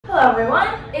Hello everyone.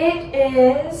 It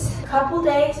is a couple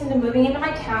days into moving into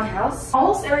my townhouse.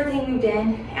 Almost everything moved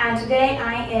in, and today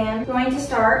I am going to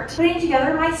start putting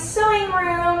together my sewing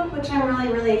room, which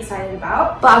I'm really excited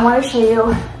about. But I want to show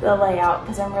you the layout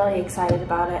because I'm really excited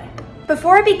about it.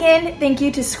 Before I begin, thank you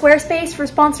to Squarespace for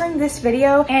sponsoring this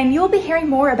video, and you'll be hearing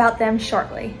more about them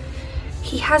shortly.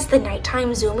 He has the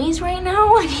nighttime zoomies right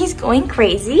now and he's going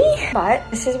crazy. But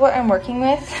this is what I'm working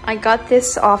with. I got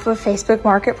this off of Facebook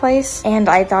Marketplace and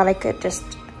I thought I could just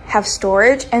have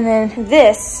storage. And then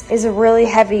this is a really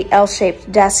heavy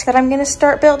L-shaped desk that I'm gonna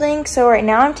start building. So right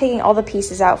now I'm taking all the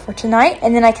pieces out for tonight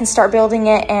and then I can start building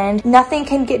it, and nothing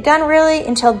can get done really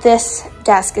until this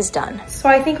desk is done. So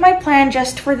I think my plan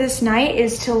just for this night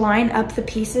is to line up the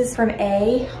pieces from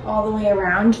A all the way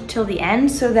around till the end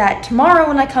so that tomorrow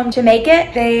when I come to make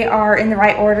it, they are in the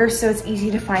right order so it's easy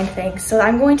to find things. So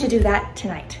I'm going to do that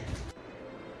tonight.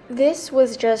 This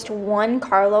was just one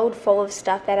carload full of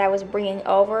stuff that I was bringing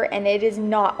over, and it is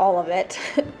not all of it.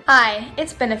 Hi,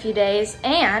 it's been a few days,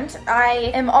 and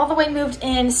I am all the way moved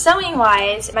in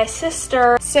sewing-wise. My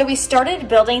sister, so we started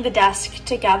building the desk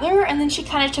together, and then she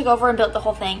kind of took over and built the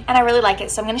whole thing, and I really like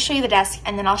it. So I'm gonna show you the desk,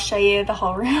 and then I'll show you the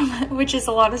whole room, which is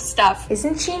a lot of stuff.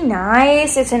 Isn't she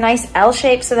nice? It's a nice L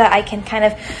shape so that I can kind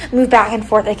of move back and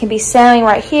forth. I can be sewing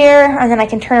right here, and then I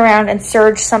can turn around and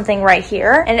serge something right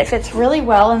here, and it fits really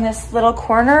well in this little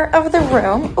corner of the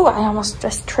room. Oh, I almost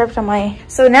just tripped on my...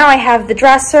 So now I have the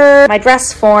dresser, my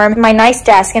dress form, my nice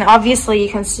desk, and obviously you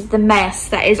can see the mess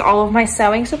that is all of my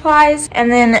sewing supplies,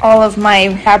 and then all of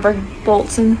my fabric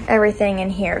bolts and everything in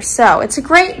here. So it's a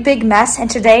great big mess, and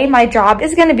today my job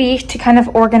is going to be to kind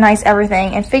of organize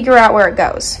everything and figure out where it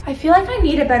goes. I feel like I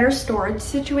need a better storage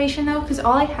situation though, because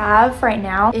all I have right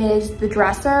now is the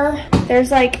dresser. There's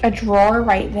like a drawer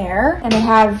right there, and I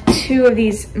have two of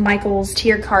these Michael's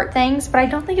tier cart things, but I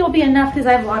don't think it will be enough because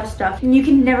I have a lot of stuff and you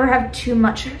can never have too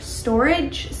much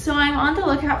storage. So I'm on the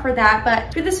lookout for that,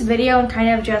 but for this video and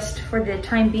kind of just for the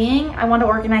time being, I want to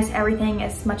organize everything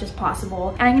as much as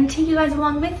possible. And I'm going to take you guys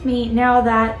along with me now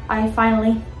that I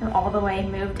finally am all the way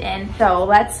moved in. So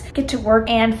let's get to work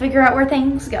and figure out where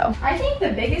things go. I think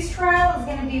the biggest trial is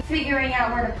going to be figuring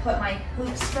out where to put my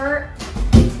hoop skirt.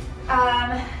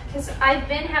 Because I've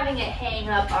been having it hang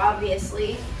up,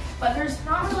 obviously, but there's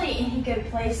not really any good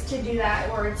place to do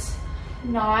that where it's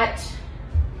not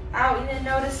out in a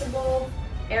noticeable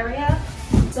area.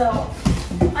 So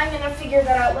I'm gonna figure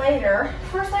that out later.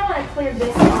 First, I want to clear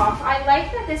this off. I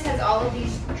like that this has all of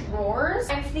these drawers.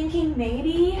 I'm thinking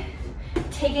maybe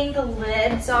taking the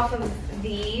lids off of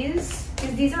these,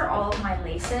 because these are all of my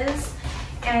laces,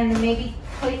 and maybe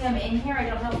putting them in here. I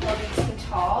don't know if they'll be too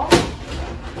tall.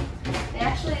 They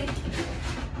actually,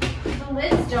 the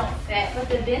lids don't fit, but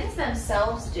the bins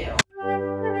themselves do.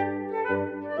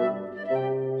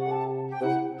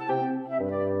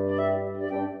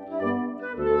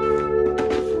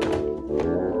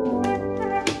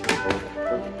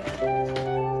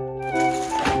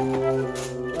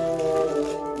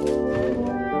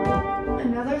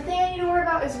 Another thing I need to worry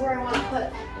about is where I want to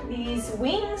put these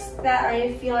wings that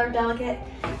I feel are delicate.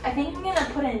 I think I'm gonna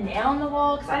put a nail on the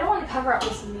wall because I don't want to cover up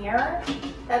this mirror.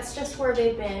 That's just where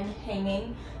they've been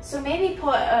hanging. So maybe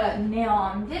put a nail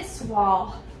on this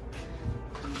wall.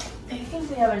 I think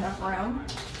we have enough room.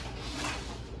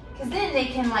 Because then they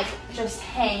can like just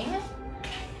hang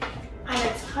and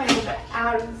it's kind of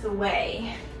out of the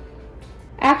way.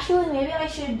 Actually, maybe I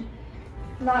should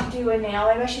not do a nail.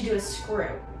 Maybe I should do a screw.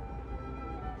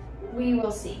 We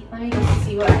will see. Let me go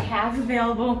see what I have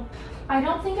available. I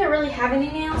don't think I really have any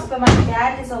nails, but my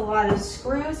dad has a lot of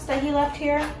screws that he left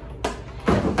here.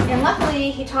 And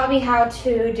luckily, he taught me how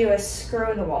to do a screw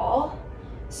in the wall.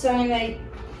 So I'm gonna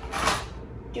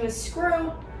do a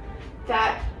screw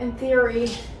that, in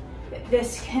theory,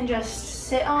 this can just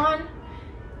sit on.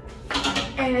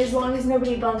 And as long as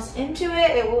nobody bumps into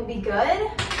it, it will be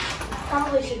good.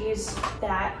 Probably should use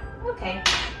that. Okay.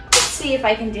 See if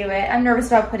I can do it. I'm nervous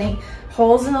about putting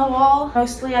holes in the wall.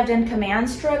 Mostly I've done command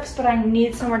strips, but I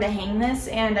need somewhere to hang this,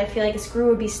 and I feel like a screw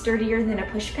would be sturdier than a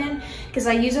push pin because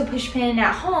I use a push pin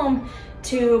at home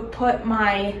to put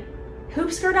my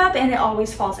hoop skirt up and it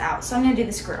always falls out. So I'm gonna do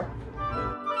the screw.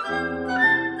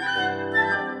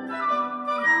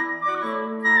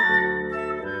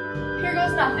 Here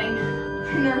goes nothing.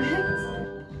 I'm nervous.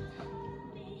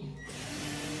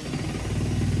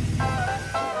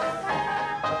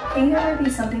 I think there might be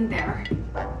something there.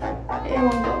 It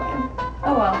won't go in.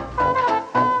 Oh well.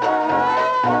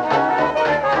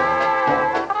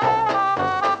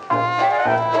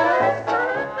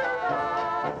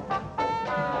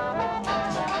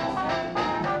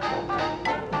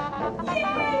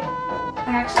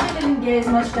 I actually didn't get as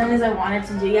much much done as I wanted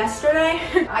to do yesterday.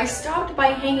 I stopped by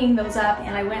hanging those up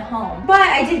and I went home. But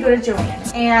I did go to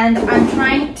Joann's and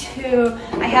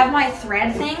I have my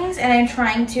thread things and I'm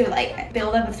trying to like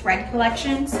build up a thread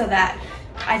collection so that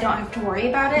I don't have to worry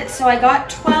about it. So I got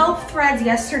 12 threads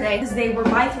yesterday because they were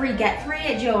buy 3 get 3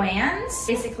 at Joann's.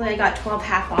 Basically I got 12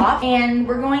 half off and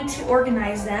we're going to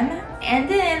organize them. And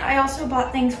then I also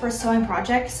bought things for a sewing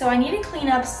project. So I need to clean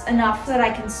up enough so that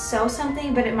I can sew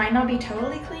something, but it might not be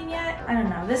totally clean yet. I don't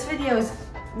know, this video is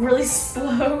really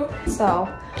slow. So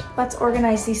let's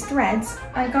organize these threads.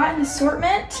 I got an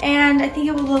assortment and I think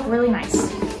it will look really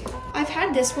nice. I've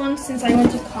had this one since I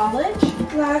went to college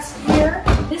last year.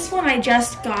 This one I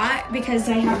just got because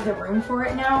I have the room for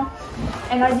it now.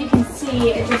 And as you can see,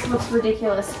 it just looks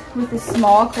ridiculous with the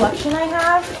small collection I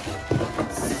have.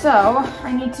 So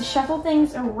I need to shuffle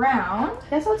things around. I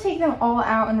guess I'll take them all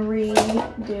out and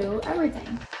redo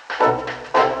everything.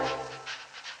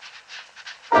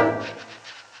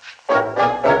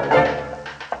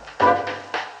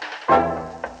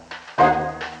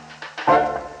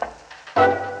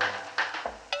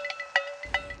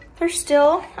 There's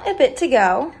still a bit to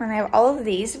go and I have all of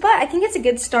these, but I think it's a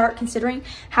good start considering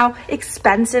how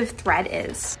expensive thread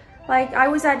is. Like I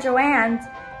was at Joann's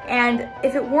and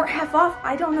if it weren't half off,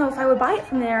 I don't know if I would buy it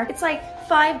from there. It's like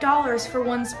 $5 for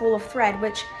one spool of thread,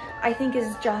 which I think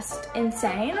is just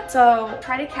insane. So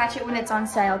try to catch it when it's on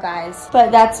sale, guys.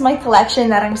 But that's my collection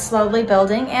that I'm slowly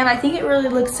building and I think it really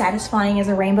looks satisfying as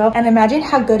a rainbow. And imagine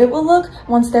how good it will look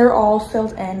once they're all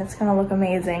filled in. It's gonna look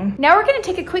amazing. Now we're gonna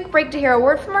take a quick break to hear a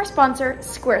word from our sponsor,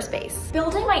 Squarespace.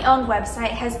 Building my own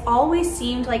website has always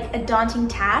seemed like a daunting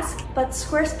task, but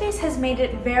Squarespace has made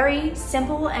it very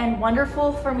simple and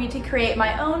wonderful for me to create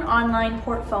my own online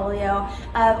portfolio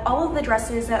of all of the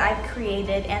dresses that I've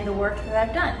created and the work that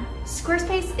I've done.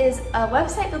 Squarespace is a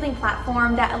website building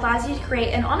platform that allows you to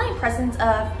create an online presence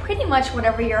of pretty much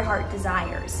whatever your heart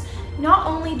desires. Not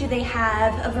only do they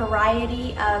have a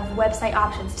variety of website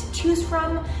options to choose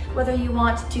from, whether you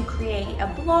want to create a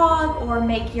blog or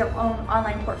make your own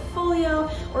online portfolio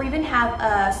or even have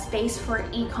a space for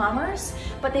e-commerce,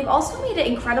 but they've also made it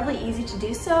incredibly easy to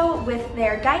do so with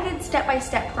their guided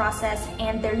step-by-step process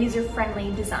and their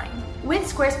user-friendly design. With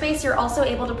Squarespace, you're also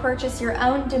able to purchase your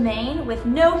own domain with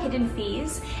no hidden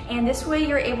fees, and this way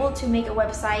you're able to make a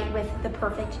website with the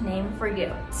perfect name for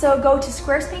you. So go to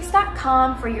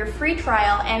squarespace.com for your free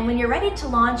trial, and when you're ready to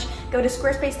launch, go to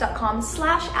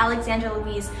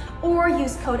squarespace.com/AlexandraLouise or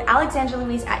use code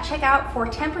AlexandraLouise at checkout for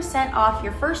 10% off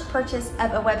your first purchase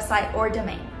of a website or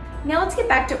domain. Now let's get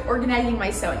back to organizing my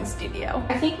sewing studio.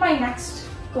 I think my next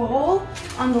goal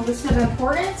on the list of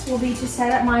importance will be to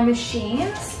set up my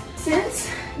machines. Since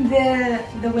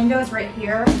the window is right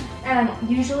here and I'm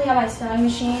usually on my sewing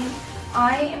machine,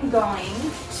 I am going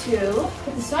to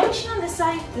put the sewing machine on this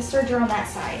side, the serger on that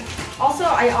side. Also,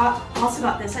 I also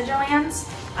got this at Joann's.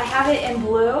 I have it in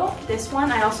blue, this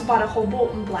one. I also bought a whole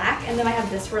bolt in black, and then I have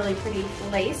this really pretty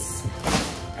lace.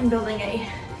 I'm building a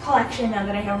collection now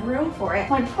that I have room for it.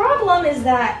 My problem is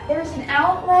that there's an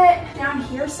outlet down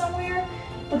here somewhere,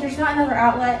 but there's not another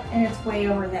outlet and it's way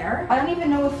over there. I don't even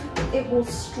know if it will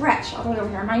stretch all the way over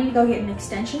here. I might need to go get an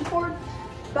extension cord,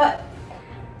 but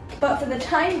for the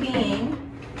time being,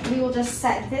 we will just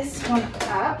set this one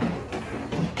up.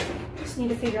 Just need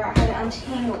to figure out how to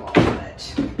untangle all of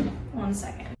it. 1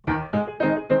 second.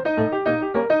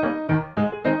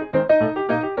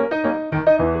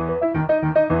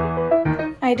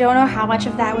 I don't know how much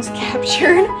of that was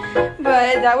captured,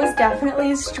 but that was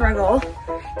definitely a struggle.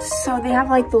 So they have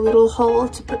like the little hole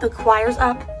to put the wires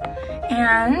up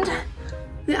and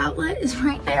the outlet is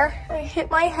right there. I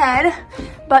hit my head,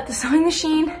 but the sewing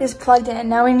machine is plugged in.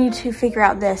 Now we need to figure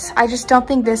out this. I just don't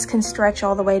think this can stretch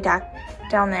all the way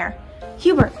down there.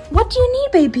 Hubert, what do you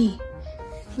need, baby?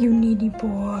 You needy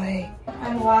boy.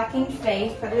 I'm lacking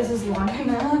faith that this is long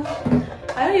enough.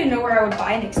 I don't even know where I would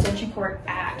buy an extension cord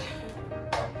at.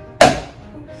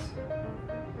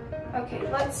 Okay,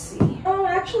 let's see. Oh,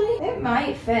 actually, it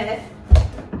might fit.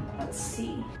 Let's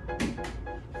see.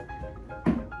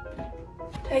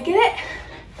 Did I get it?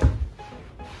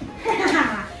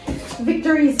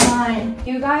 Victory is mine.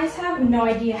 You guys have no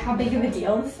idea how big of a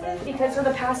deal this is because for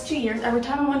the past 2 years, every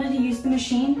time I wanted to use the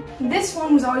machine, this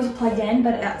one was always plugged in,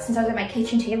 but since I was at my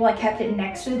kitchen table, I kept it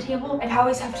next to the table. I'd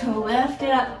always have to lift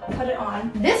it up, put it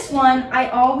on. This one,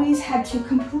 I always had to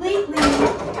completely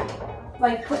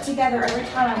like put together every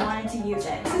time I wanted to use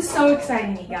it. This is so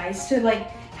exciting, you guys, to like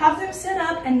have them set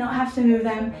up and not have to move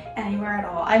them anywhere at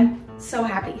all. I'm so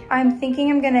happy. I'm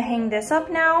thinking I'm gonna hang this up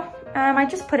now I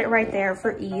just put it right there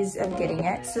for ease of getting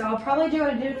it. So I'll probably do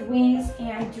what I did with the wings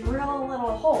and drill a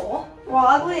little hole. While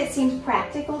ugly, it seems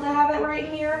practical to have it right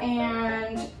here,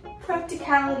 and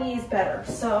practicality is better.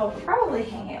 So probably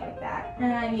hang it like that.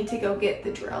 And I need to go get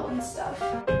the drill and stuff.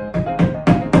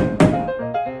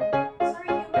 Sorry,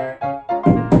 Amber.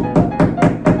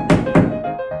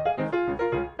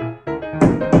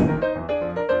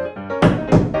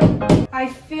 I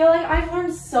feel like I've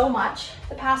learned so much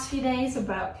the past few days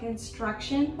about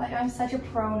construction. Like, I'm such a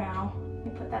pro now. Let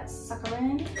me put that sucker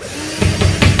in.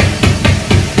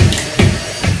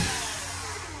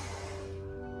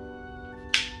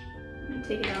 I'm gonna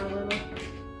take it out a little.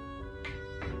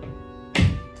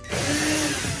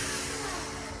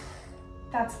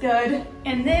 That's good.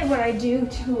 And then what I do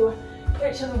to put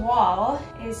it to the wall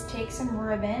is take some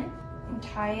ribbon and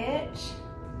tie it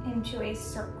into a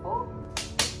circle.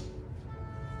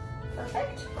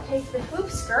 Perfect. Take the hoop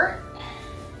skirt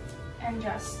and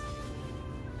just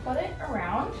put it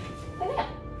around the net,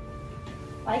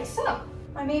 like so.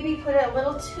 I maybe put it a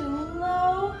little too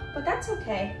low, but that's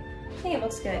okay. I think it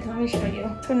looks good. Let me show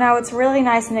you. So now it's really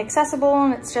nice and accessible,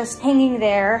 and it's just hanging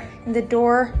there, and the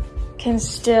door can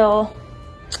still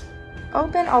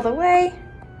open all the way,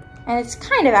 and it's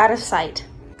kind of out of sight.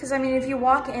 Because I mean, if you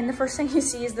walk in, the first thing you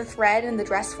see is the thread and the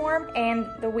dress form and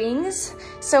the wings.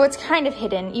 So it's kind of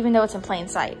hidden, even though it's in plain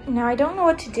sight. Now, I don't know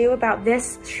what to do about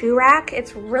this shoe rack.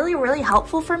 It's really, really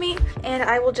helpful for me. And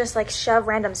I will just like shove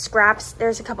random scraps.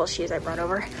 There's a couple of shoes I brought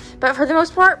over. But for the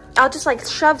most part, I'll just like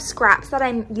shove scraps that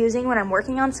I'm using when I'm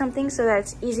working on something so that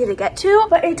it's easy to get to.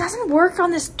 But it doesn't work on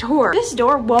this door. This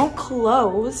door won't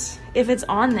close if it's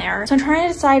on there. So I'm trying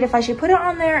to decide if I should put it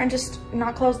on there and just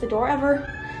not close the door ever.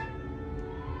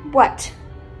 What?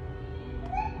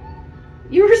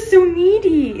 You're so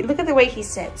needy. Look at the way he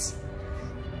sits.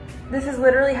 This is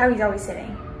literally how he's always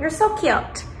sitting. You're so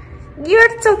cute.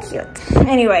 You're so cute.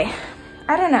 Anyway,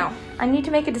 I don't know. I need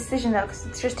to make a decision though, because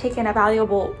it's just taking a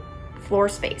valuable floor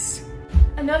space.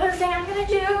 Another thing I'm gonna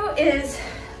do is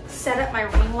set up my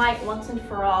ring light once and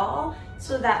for all,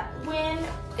 so that when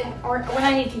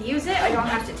I need to use it, I don't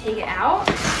have to take it out.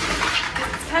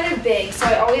 It's kind of big, so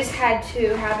I always had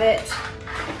to have it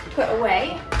put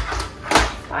away.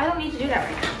 But I don't need to do that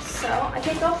right now. So I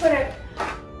think I'll put it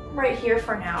right here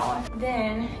for now.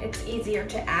 Then it's easier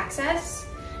to access.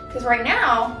 Because right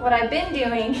now, what I've been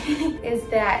doing is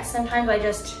that sometimes I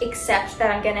just accept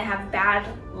that I'm gonna have bad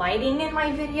lighting in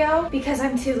my video because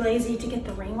I'm too lazy to get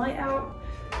the ring light out.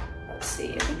 Let's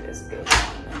see, I think this goes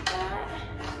on like that.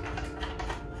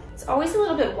 It's always a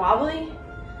little bit wobbly,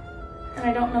 and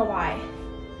I don't know why.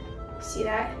 See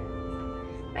that?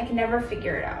 I can never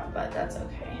figure it out, but that's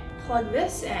okay. Plug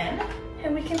this in,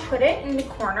 and we can put it in the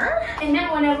corner. And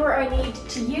now whenever I need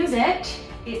to use it,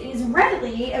 it is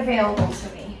readily available to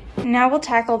me. Now we'll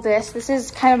tackle this. This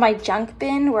is kind of my junk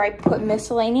bin where I put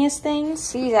miscellaneous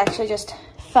things. These actually just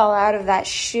fell out of that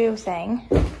shoe thing.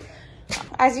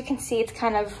 As you can see, it's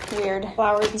kind of weird,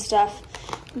 flowers and stuff.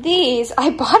 These, I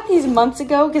bought these months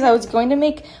ago because I was going to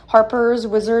make Harper's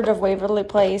Wizard of Waverly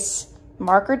Place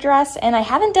marker dress, and I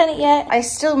haven't done it yet. I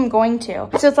still am going to.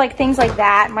 So it's like things like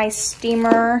that, my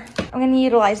steamer. I'm gonna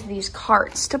utilize these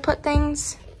carts to put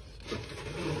things.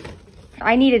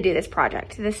 I need to do this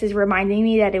project. This is reminding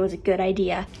me that it was a good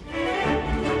idea.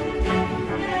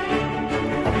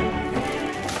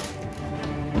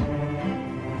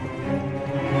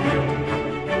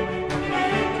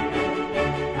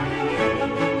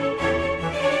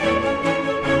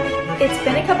 It's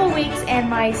been a couple weeks and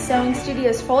my sewing studio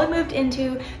is fully moved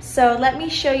into, so let me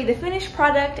show you the finished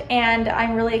product, and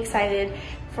I'm really excited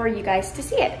for you guys to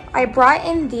see it. I brought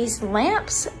in these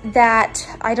lamps that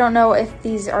I don't know if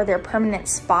these are their permanent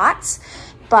spots,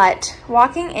 but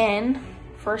walking in,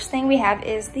 first thing we have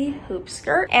is the hoop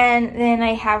skirt, and then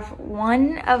I have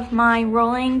one of my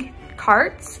rolling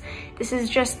carts. This is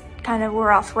just kind of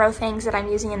where I'll throw things that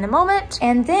I'm using in the moment.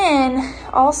 And then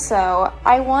also,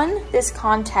 I won this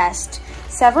contest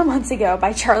several months ago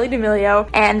by Charlie D'Amelio,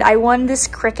 and I won this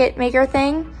Cricut maker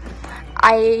thing.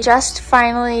 I just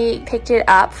finally picked it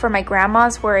up for my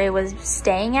grandma's where it was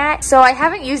staying at. So I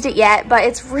haven't used it yet, but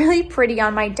it's really pretty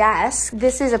on my desk.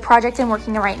 This is a project I'm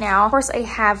working on right now. Of course, I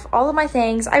have all of my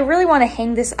things. I really want to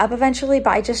hang this up eventually,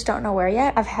 but I just don't know where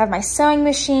yet. I have my sewing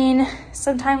machine.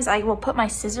 Sometimes I will put my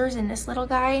scissors in this little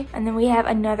guy. And then we have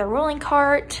another rolling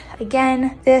cart.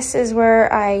 Again, this is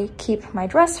where I keep my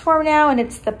dress form now, and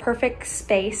it's the perfect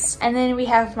space. And then we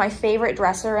have my favorite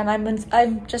dresser, and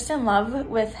I'm just in love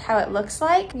with how it looks looks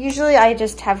like. Usually I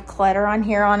just have clutter on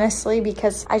here, honestly,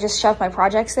 because I just shove my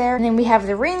projects there. And then we have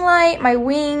the ring light, my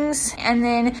wings, and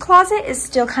then closet is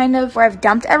still kind of where I've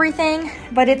dumped everything,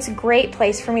 but it's a great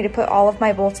place for me to put all of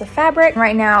my bolts of fabric.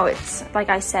 Right now it's, like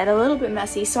I said, a little bit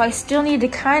messy, so I still need to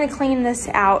kind of clean this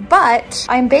out, but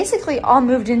I'm basically all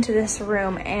moved into this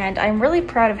room and I'm really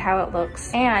proud of how it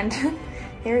looks. And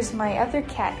there's my other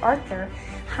cat, Arthur,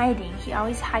 hiding. He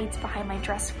always hides behind my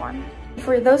dress form.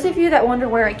 For those of you that wonder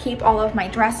where I keep all of my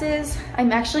dresses,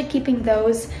 I'm actually keeping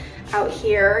those out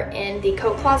here in the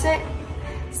coat closet.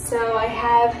 So I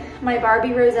have my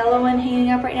Barbie Rosella one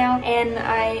hanging up right now, and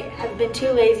I have been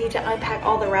too lazy to unpack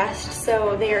all the rest,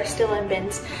 so they are still in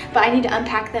bins. But I need to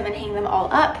unpack them and hang them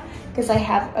all up because I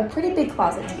have a pretty big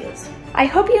closet to use. I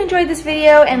hope you enjoyed this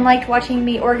video and liked watching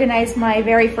me organize my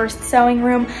very first sewing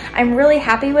room. I'm really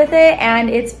happy with it, and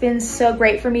it's been so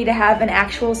great for me to have an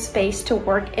actual space to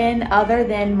work in other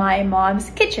than my mom's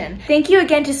kitchen. Thank you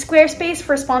again to Squarespace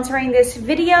for sponsoring this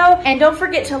video, and don't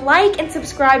forget to like and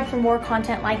subscribe for more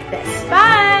content like this.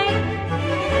 Bye!